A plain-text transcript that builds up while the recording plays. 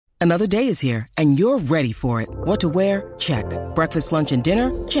Another day is here, and you're ready for it. What to wear? Check. Breakfast, lunch, and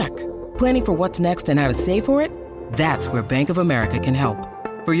dinner? Check. Planning for what's next and how to save for it? That's where Bank of America can help.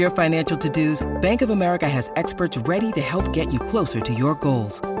 For your financial to-dos, Bank of America has experts ready to help get you closer to your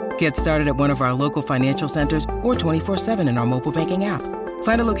goals. Get started at one of our local financial centers or 24/7 in our mobile banking app.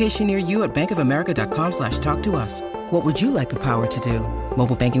 Find a location near you at bankofamerica.com/talktous. What would you like the power to do?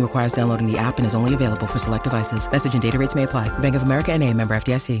 Mobile banking requires downloading the app and is only available for select devices. Message and data rates may apply. Bank of America N.A., member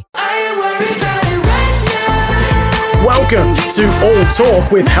FDIC. Welcome to All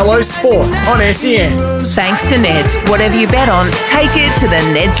Talk with Hello Sport on SEN. Thanks to Neds. Whatever you bet on, take it to the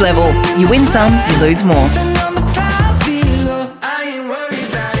Neds level. You win some, you lose more.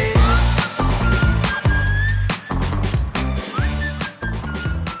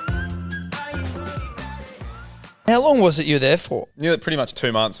 How long was it you were there for? Nearly pretty much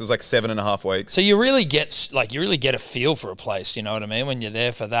 2 months. It was like 7.5 weeks. So you really get a feel for a place, you know what I mean, when you're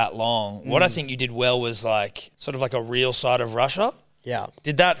there for that long. What I think you did well was like sort of like a real side of Russia. Yeah.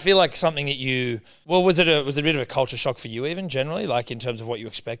 Did that feel like something that was it a bit of a culture shock for you even generally, like in terms of what you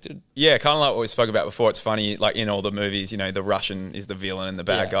expected? Yeah, kind of like what we spoke about before. It's funny, like in all the movies, you know, the Russian is the villain and the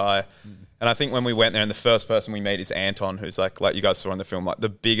bad guy. And I think when we went there and the first person we meet is Anton, who's like you guys saw in the film, like the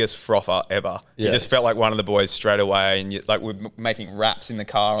biggest frother ever. Yeah. He just felt like one of the boys straight away, and we're making raps in the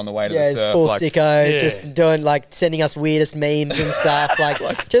car on the way to the surf. Yeah, full sicko, just doing sending us weirdest memes and stuff.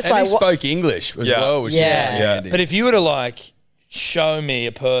 He spoke English as well. Yeah. But if you were to show me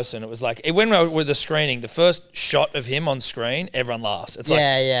a person, it was like when we were with the screening, the first shot of him on screen, everyone laughs. It's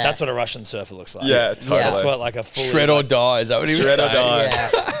that's what a Russian surfer looks like. Yeah, totally. That's what like a full shred or die. Is that what he was saying? Shred or die. Yeah.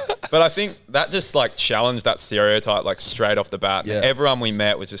 But I think that just challenged that stereotype straight off the bat. Yeah. Everyone we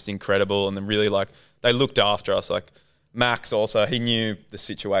met was just incredible, and then really they looked after us. Like Max also, he knew the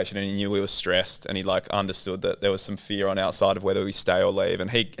situation and he knew we were stressed, and he understood that there was some fear on our side of whether we stay or leave.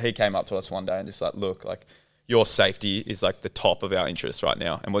 And he came up to us one day and just look, your safety is the top of our interest right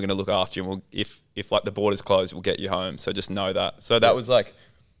now, and we're going to look after you. And if the border's closed, we'll get you home. So just know that. So that was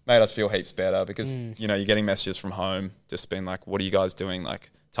made us feel heaps better because you're getting messages from home, just being what are you guys doing?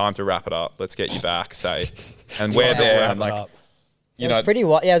 Time to wrap it up. Let's get you back, say. And we're there. And it was pretty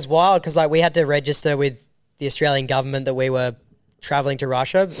wild. Yeah, it was wild because we had to register with the Australian government that we were traveling to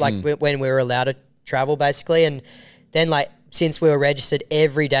Russia, when we were allowed to travel, basically. And then since we were registered,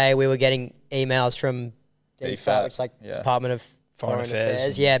 every day we were getting emails from DFAT, which is Department of Foreign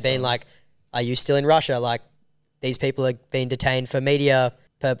Affairs. Yeah, being are you still in Russia? These people are being detained for media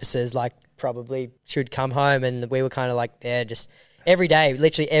purposes, probably should come home. And we were kind of just... Every day,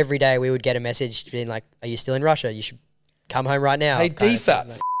 literally every day, we would get a message being are you still in Russia? You should come home right now. Hey,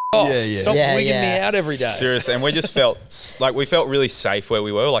 DFAT, off. Stop wigging me out every day. Seriously, and we just felt we felt really safe where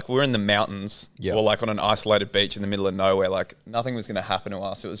we were. We were in the mountains or on an isolated beach in the middle of nowhere. Nothing was going to happen to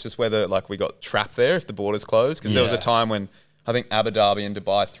us. It was just whether we got trapped there if the borders closed. Because there was a time when I think Abu Dhabi and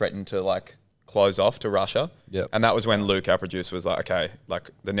Dubai threatened to close off to Russia. Yep. And that was when Luke, our producer, was okay,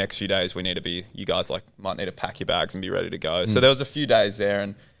 the next few days we need to be, you guys might need to pack your bags and be ready to go. So there was a few days there,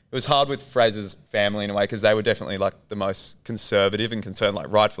 and it was hard with Fraser's family in a way because they were definitely the most conservative and concerned,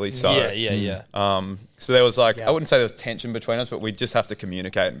 rightfully so. Yeah. So there was I wouldn't say there was tension between us, but we just have to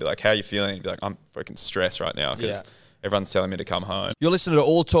communicate and be how are you feeling? And be I'm freaking stressed right now because everyone's telling me to come home. You're listening to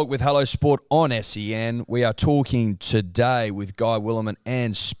All Talk with Hello Sport on SEN. We are talking today with Guy Williment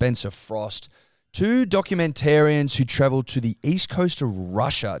and Spencer Frost, two documentarians who travelled to the east coast of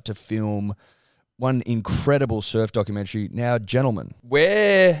Russia to film one incredible surf documentary. Now, gentlemen,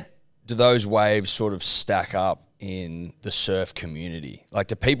 where do those waves sort of stack up in the surf community?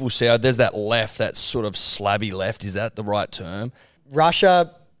 Do people see, there's that left, that sort of slabby left, is that the right term?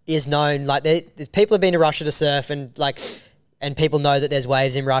 Russia is known, people have been to Russia to surf and people know that there's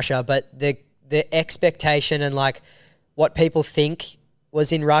waves in Russia, but the expectation and what people think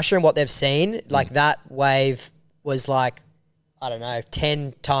was in Russia and what they've seen, that wave was I don't know,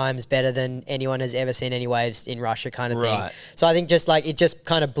 10 times better than anyone has ever seen any waves in Russia kind of thing. So I think it just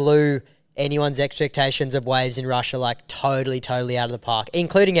kind of blew anyone's expectations of waves in Russia totally out of the park,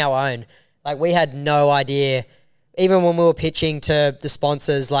 including our own. We had no idea, even when we were pitching to the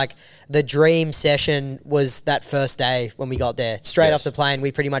sponsors, the dream session was that first day when we got there. Straight off the plane,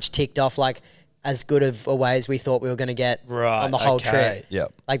 we pretty much ticked off as good of a way as we thought we were going to get on the whole trip.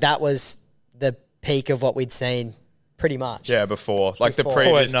 Yep. That was the peak of what we'd seen pretty much. Yeah, before. The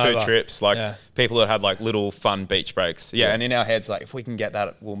previous two trips, people that had little fun beach breaks. Yeah, and in our heads, if we can get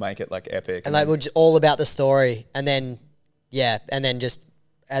that, we'll make it epic. And we're just all about the story. And then, just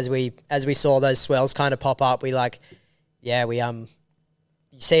as we saw those swells kind of pop up, we you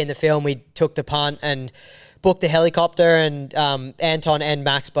see in the film, we took the punt and booked the helicopter, and Anton and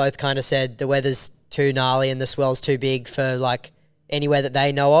Max both kind of said the weather's too gnarly and the swell's too big for like anywhere that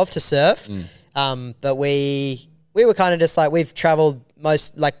they know of to surf. But we were kind of just like, we've traveled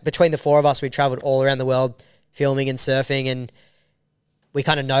between the four of us, we traveled all around the world filming and surfing, and we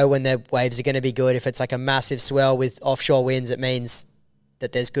kind of know when the waves are going to be good. If it's like a massive swell with offshore winds, it means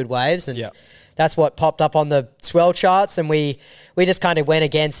that there's good waves. And that's what popped up on the swell charts. And we just kind of went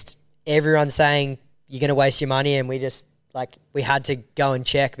against everyone saying you're going to waste your money. And we just we had to go and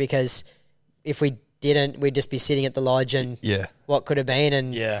check, because if we didn't, we'd just be sitting at the lodge and what could have been.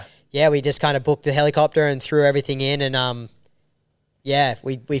 And we just kind of booked the helicopter and threw everything in. And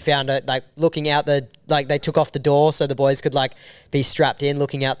we found it looking out they took off the door so the boys could be strapped in,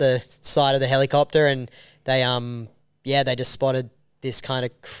 looking out the side of the helicopter, and they just spotted this kind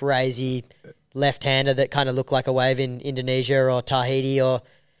of crazy left-hander that kind of looked like a wave in Indonesia or Tahiti or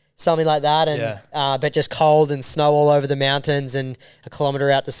something like that, and but just cold and snow all over the mountains and a kilometre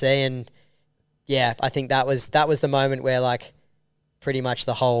out to sea. And I think that was the moment where pretty much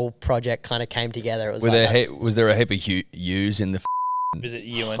the whole project kind of came together. It was was there a heap of U's in the Was it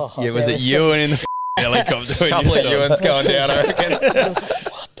Ewan? was it Ewan in the helicopter? A couple of Ewans going down, I reckon.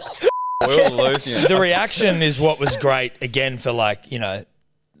 We'll lose you. The reaction is what was great, again, for not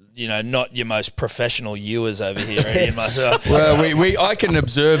your most professional viewers over here, Eddie and myself. Well, I can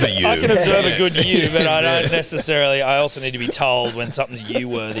observe a you. I can observe a good you, but I don't necessarily. I also need to be told when something's you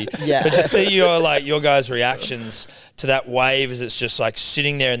worthy. Yeah. But to see your guys' reactions to that wave as it's just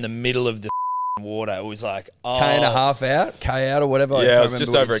sitting there in the middle of the water, it was K and a half out, K out or whatever. Yeah, it was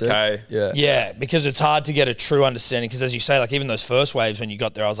just over a K. Yeah, because it's hard to get a true understanding, because as you say, even those first waves when you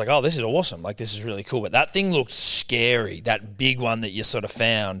got there, I was like, oh, this is awesome, this is really cool. But that thing looked scary, that big one that you sort of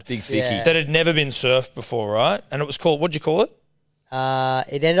found. Big thicky. That had never been surfed before, right? And it was called, what'd you call it?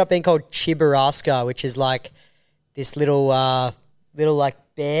 It ended up being called Chibaraska, which is this little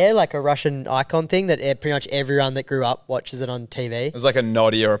bear, a Russian icon thing that pretty much everyone that grew up watches it on TV. It was like a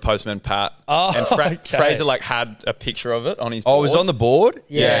Noddy or a Postman Pat. Oh, and okay. Fraser had a picture of it on his board. Oh, it was on the board?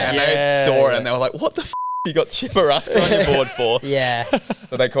 Yeah. And they saw it and they were like, what the you got Chibaraska on your board for? Yeah.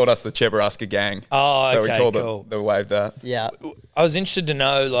 So they called us the Chibaraska gang. Oh, so okay, we called the wave that. Yeah. I was interested to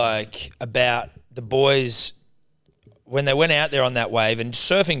know about the boys when they went out there on that wave and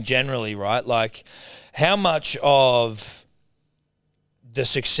surfing generally, right? How much of the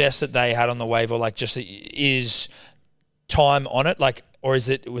success that they had on the wave, or just is time on it, or was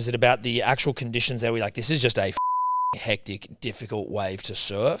it about the actual conditions that this is just a hectic, difficult wave to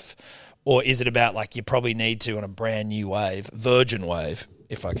surf, or is it about you probably need to on a brand new wave, virgin wave,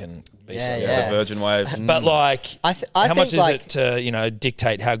 if I can be so the virgin wave. But how much is it to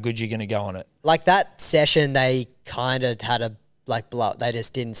dictate how good you're going to go on it? That session, they kind of had a blow. They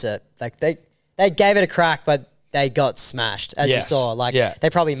just didn't surf. They gave it a crack, but they got smashed, as you saw. They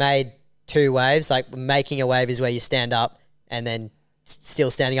probably made two waves. Making a wave is where you stand up and then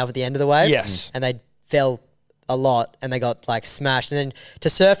still standing up at the end of the wave. Yes. And they fell a lot and they got smashed. And then to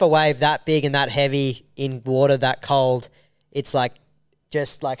surf a wave that big and that heavy in water that cold, it's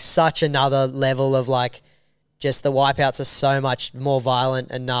just such another level of just the wipeouts are so much more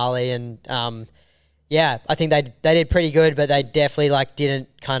violent and gnarly. And I think they did pretty good, but they definitely didn't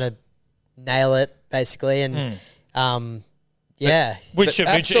kind of nail it, basically. And which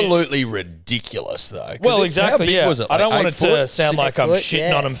absolutely ridiculous though. Well, exactly. Was it? I don't want it to sound like I'm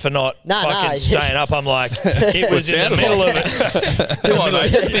shitting on them for not fucking staying up. I'm it was in the middle of it. Come on,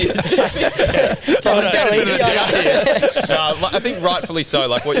 mate. Just be I think rightfully so.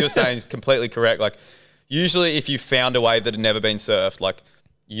 What you're saying is completely correct. Usually, if you found a wave that had never been surfed,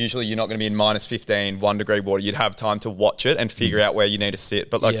 usually you're not going to be in minus 15, 1 degree water. You'd have time to watch it and figure out where you need to sit.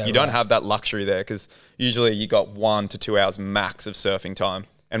 But you don't have that luxury there, because usually you got 1 to 2 hours max of surfing time.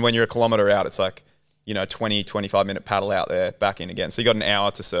 And when you're a kilometre out, it's 20, 25 minute paddle out there, back in again. So you got an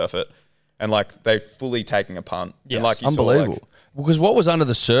hour to surf it. And they're fully taking a punt. Yes. And you unbelievable. saw, because what was under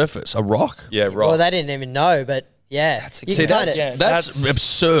the surface? A rock? Yeah, rock. Well, they didn't even know, but that's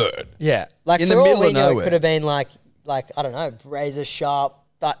absurd. Yeah. In the middle of nowhere. It could have been I don't know, razor sharp,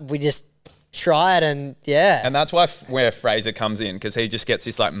 but we just try it and And that's where Fraser comes in, because he just gets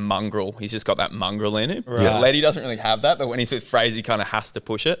this mongrel. He's just got that mongrel in him. Right. Letty doesn't really have that, but when he's with Fraser, he kind of has to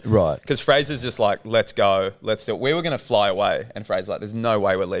push it. Right. Because Fraser's just let's go, let's do it. We were going to fly away, and Fraser's there's no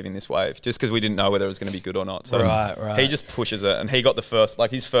way we're leaving this wave, just because we didn't know whether it was going to be good or not. So right. He just pushes it, and he got the first,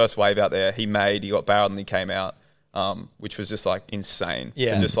 his first wave out there, he got barreled and he came out, which was just insane.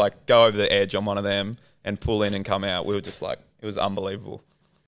 Yeah. To just go over the edge on one of them and pull in and come out. We were just it was unbelievable.